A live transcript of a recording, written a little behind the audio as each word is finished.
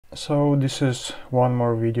So this is one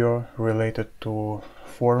more video related to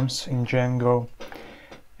forms in Django,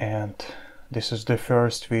 and this is the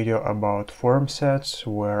first video about form sets,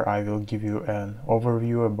 where I will give you an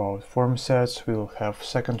overview about form sets. We'll have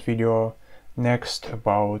second video next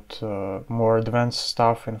about more advanced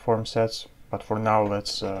stuff in form sets, but for now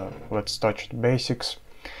let's touch the basics.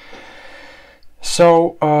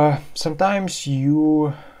 So sometimes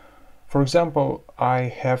for example, I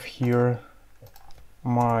have here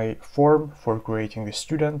my form for creating a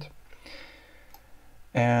student,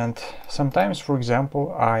 and sometimes, for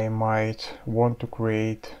example, I might want to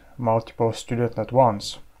create multiple students at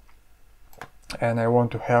once, and I want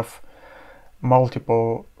to have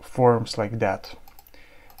multiple forms like that,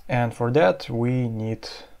 and for that we need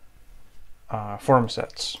form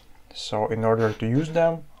sets. So in order to use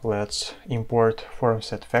them, let's import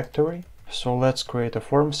formset factory. So let's create a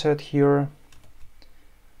form set here.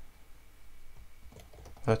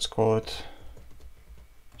 Let's call it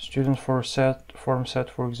student form set,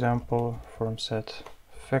 for example, formset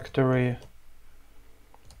factory,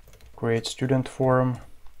 create student form.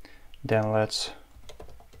 Then let's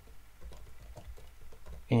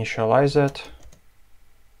initialize it,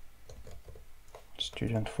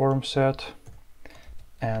 student form set,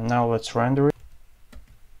 and now let's render it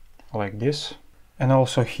like this. And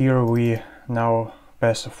also here we now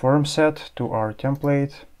pass a form set to our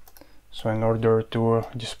template. So in order to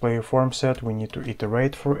display a form set, we need to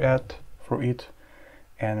iterate for it,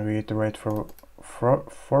 and we iterate for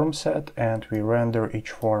form set, and we render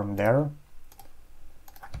each form there.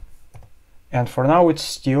 And for now it's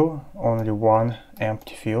still only one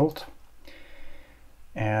empty field,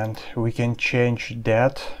 and we can change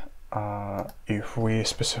that if we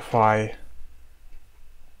specify,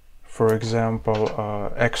 for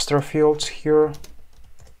example, extra fields here,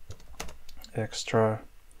 extra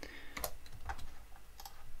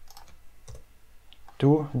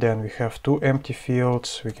 2, then we have 2 empty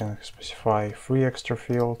fields. We can specify 3 extra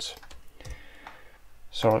fields.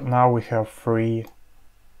 So now we have 3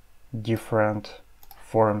 different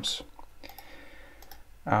forms.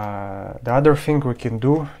 The other thing we can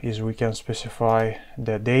do is we can specify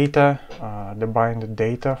the data, the bind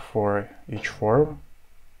data for each form.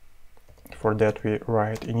 For that we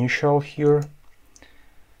write initial here,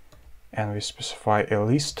 and we specify a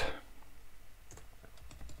list.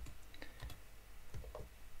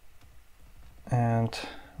 And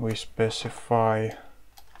we specify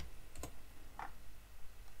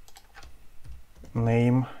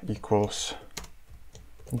name equals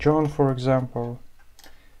John, for example.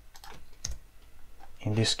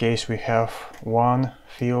 In this case we have one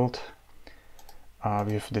field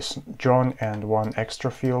with this John and one extra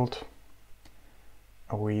field.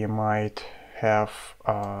 We might have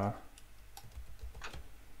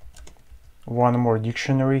one more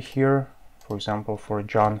dictionary here, for example for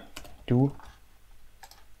John 2.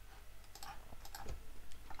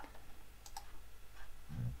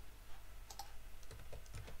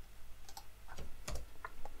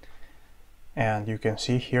 And you can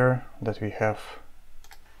see here that we have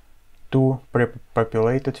 2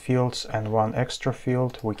 pre-populated fields and 1 extra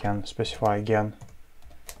field. We can specify again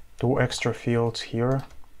 2 extra fields here.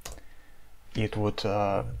 It would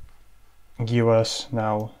give us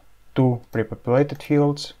now 2 pre-populated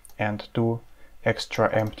fields and 2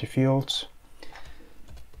 extra empty fields.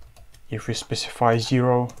 If we specify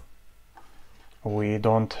 0, we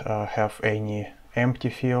don't have any empty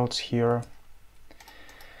fields here.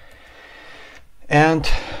 And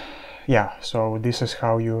yeah, so this is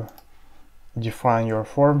how you define your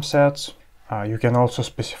form sets. You can also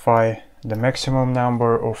specify the maximum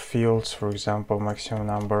number of fields. For example, maximum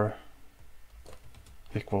number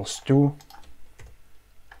equals 2,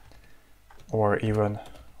 or even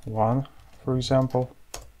 1, for example.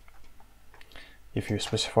 If you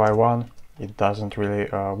specify 1, it doesn't really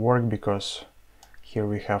work, because here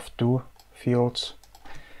we have 2 fields,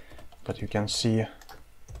 but you can see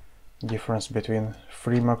difference between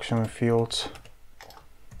 3 maximum fields,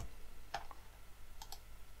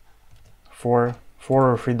 4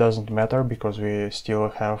 or 3 doesn't matter, because we still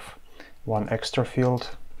have 1 extra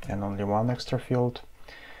field and only 1 extra field.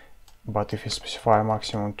 But if you specify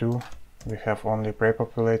maximum 2, we have only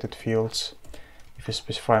pre-populated fields. If you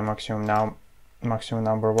specify maximum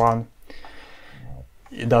number 1,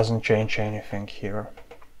 it doesn't change anything here.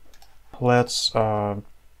 Let's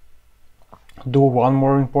do one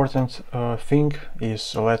more important thing,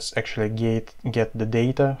 is let's actually get the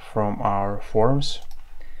data from our forms.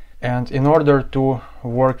 And in order to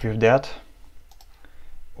work with that,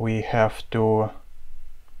 we have to,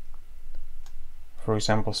 for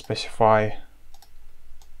example, specify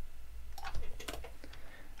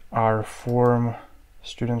our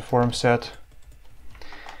student form set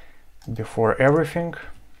before everything.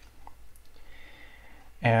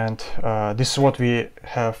 And this is what we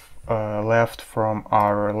have left from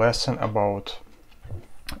our lesson about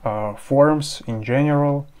forms in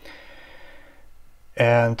general.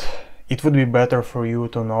 And it would be better for you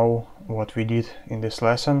to know what we did in this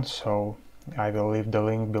lesson, so I will leave the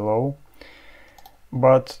link below.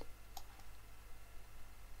 But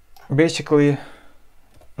basically,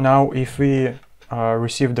 now if we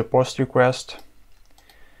receive the post request,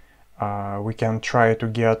 we can try to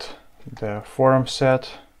get the form set,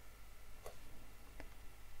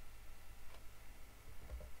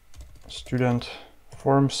 student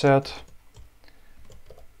form set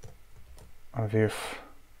with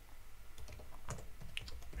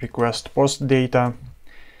request post data,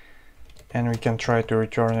 and we can try to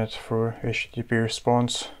return it through HTTP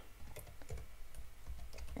response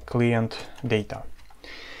client data.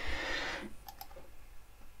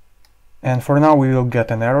 And for now we will get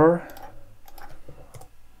an error.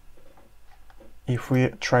 If we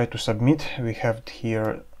try to submit, we have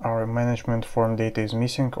here our management form data is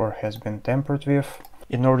missing or has been tampered with.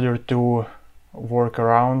 In order to work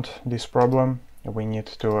around this problem, we need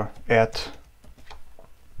to add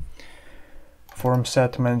form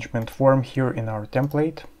set management form here in our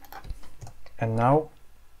template. And now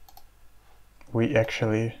we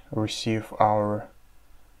actually receive our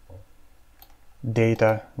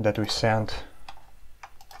data that we sent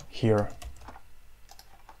here.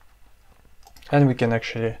 And we can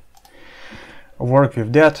actually work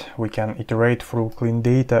with that. We can iterate through clean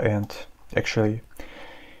data and actually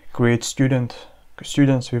create students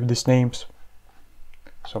with these names.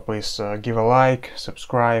 So please give a like,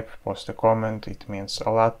 subscribe, post a comment. It means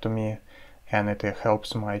a lot to me and it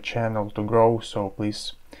helps my channel to grow. So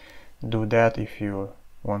please do that if you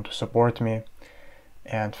want to support me.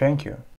 And thank you.